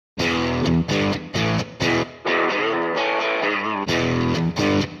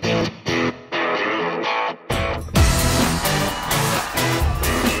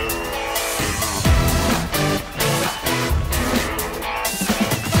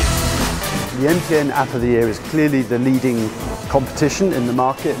The MTN App of the Year is clearly the leading competition in the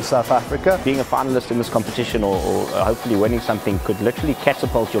market in South Africa. Being a finalist in this competition or hopefully winning something could literally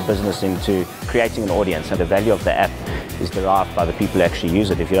catapult your business into creating an audience, and the value of the app is derived by the people who actually use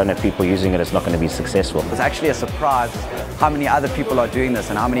it. If you don't have people using it, it's not going to be successful. It's actually a surprise how many other people are doing this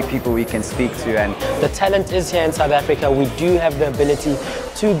and how many people we can speak to. And the talent is here in South Africa. We do have the ability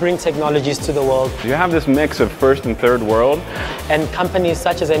to bring technologies to the world. You have this mix of first and third world. And companies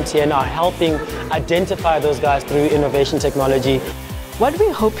such as MTN are helping identify those guys through innovation technology. What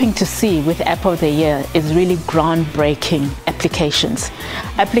we're hoping to see with App of the Year is really groundbreaking applications.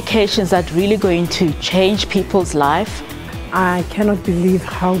 Applications that are really going to change people's life. I cannot believe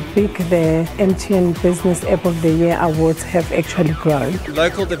how big the MTN Business App of the Year Awards have actually grown.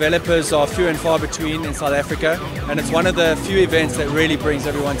 Local developers are few and far between in South Africa, and it's one of the few events that really brings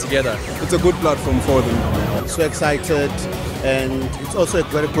everyone together. It's a good platform for them. I'm so excited, and it's also a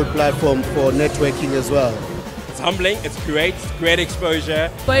very good platform for networking as well. It's humbling, it's great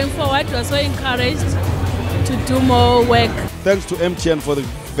exposure. Going forward, we're so encouraged to do more work. Thanks to MTN for the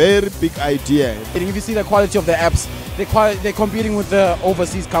very big idea. And if you see the quality of the apps, they're competing with the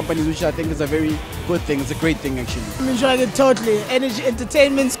overseas companies, which I think is a very good thing. It's a great thing, actually. I'm enjoying it totally. Energy,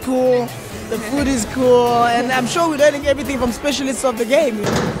 entertainment's cool, the food is cool, and I'm sure we're learning everything from specialists of the game.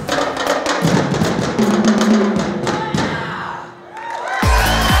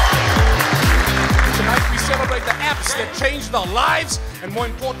 Tonight we celebrate the apps that changed our lives, and more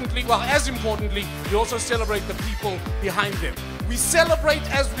importantly, well, as importantly, we also celebrate the people behind them. We celebrate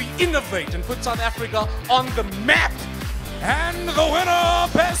as we innovate and put South Africa on the map. And the winner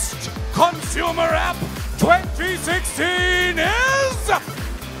of Best Consumer App 2016 is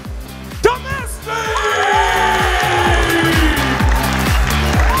Domestic!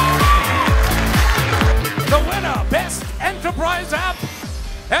 The winner, Best Enterprise App,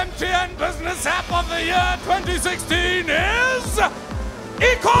 MTN Business App of the Year 2016 is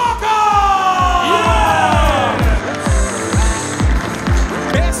Ikoko! Yeah!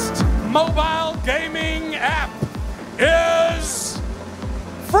 Best Mobile Gaming App is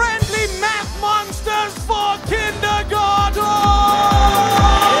Friendly Math Monsters for Kindergarten!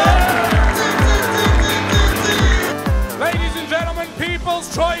 Yeah. Ladies and gentlemen, People's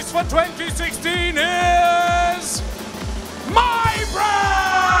Choice for 2016 is My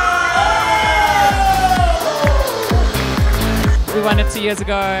Brand! We won it 2 years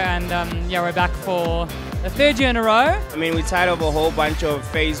ago, and yeah, we're back for the third year in a row. I mean, we're tired of a whole bunch of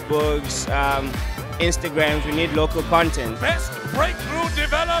Facebooks, Instagrams. We need local content. Best breakthrough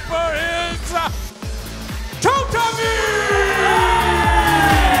developer is Totally!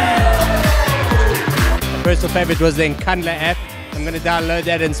 My personal favorite was the Nkandla app. I'm going to download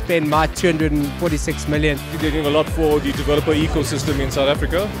that and spend my 246 million. You're doing a lot for the developer ecosystem in South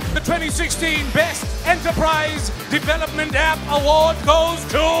Africa. The 2016 Best Enterprise Development App Award goes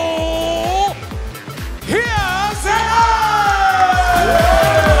to Here's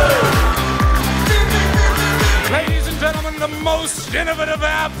Ladies and gentlemen, the most innovative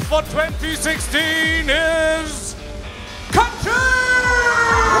app for 2016 is Country!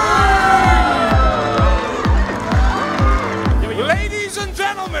 Ladies and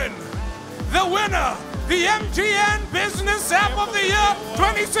gentlemen, the winner, the MTN Business App of the Year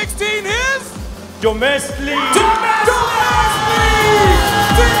 2016 is Domestic!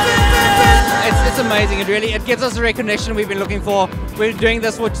 It's amazing. It gives us the recognition we've been looking for. We're doing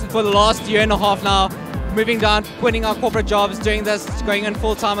this for the last year and a half now. Moving down, quitting our corporate jobs, doing this, going in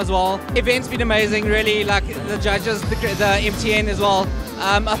full time as well. Event's been amazing, really, like the judges, the MTN as well.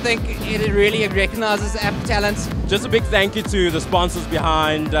 I think it really recognizes app talent. Just a big thank you to the sponsors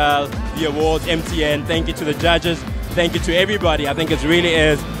behind the awards, MTN. Thank you to the judges. Thank you to everybody. I think it really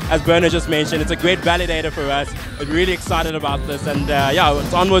is, as Bernard just mentioned, it's a great validator for us. We're really excited about this, and yeah,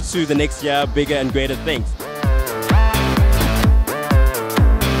 it's onwards to the next year, bigger and greater things.